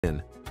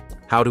in.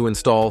 How to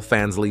install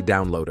Fansly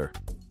Downloader.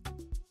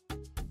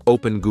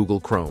 Open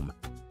Google Chrome.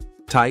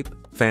 Type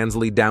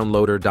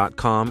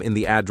fanslydownloader.com in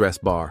the address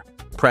bar.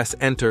 Press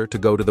Enter to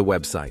go to the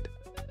website.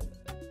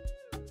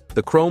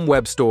 The Chrome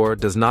Web Store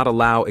does not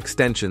allow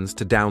extensions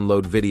to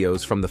download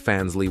videos from the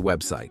Fansly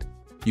website.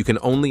 You can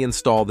only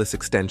install this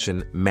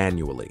extension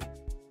manually.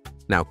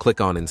 Now click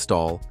on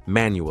Install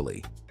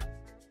Manually.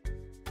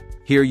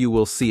 Here you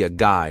will see a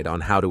guide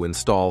on how to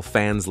install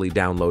Fansly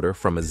Downloader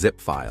from a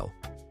zip file.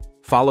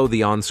 Follow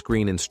the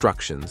on-screen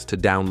instructions to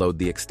download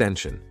the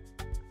extension.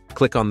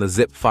 Click on the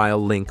zip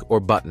file link or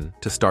button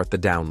to start the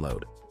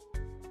download.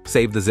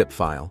 Save the zip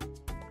file.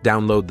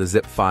 Download the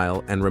zip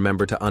file and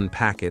remember to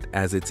unpack it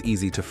as it's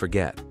easy to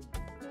forget.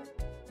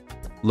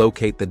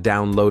 Locate the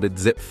downloaded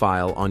zip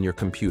file on your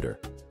computer.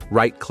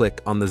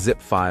 Right-click on the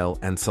zip file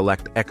and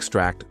select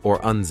Extract or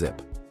Unzip.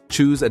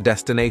 Choose a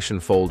destination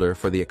folder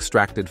for the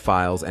extracted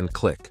files and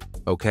click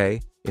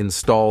OK.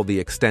 Install the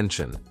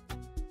extension.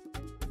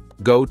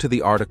 Go to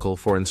the article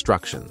for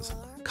instructions.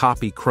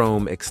 Copy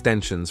Chrome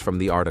extensions from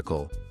the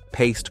article.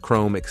 Paste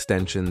Chrome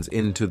extensions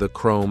into the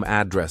Chrome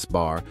address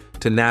bar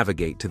to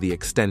navigate to the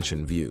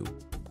extension view.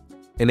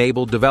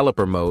 Enable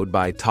developer mode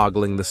by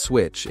toggling the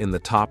switch in the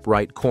top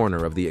right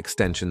corner of the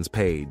extensions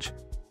page.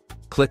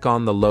 Click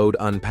on the Load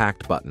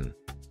Unpacked button.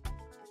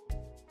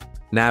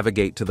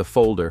 Navigate to the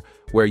folder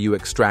where you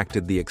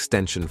extracted the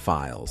extension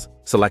files.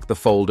 Select the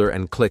folder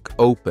and click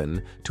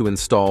Open to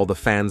install the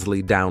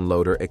Fansly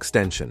Downloader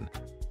extension.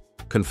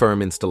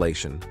 Confirm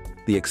installation.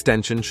 The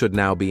extension should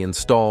now be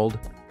installed.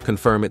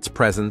 Confirm its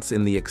presence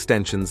in the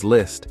extensions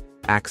list.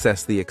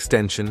 Access the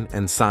extension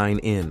and sign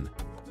in.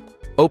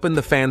 Open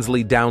the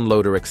Fansly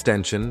Downloader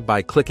extension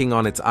by clicking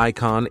on its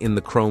icon in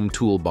the Chrome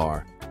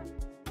toolbar.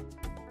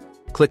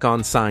 Click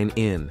on Sign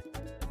In.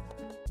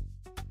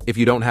 If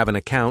you don't have an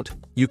account,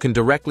 you can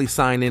directly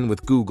sign in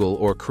with Google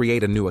or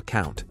create a new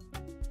account.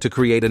 To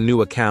create a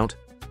new account,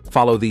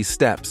 follow these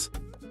steps.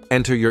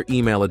 Enter your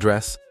email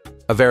address.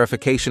 A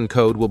verification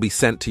code will be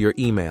sent to your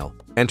email.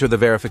 Enter the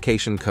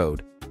verification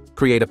code.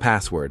 Create a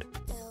password.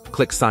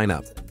 Click Sign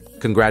Up.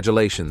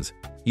 Congratulations,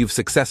 you've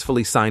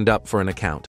successfully signed up for an account.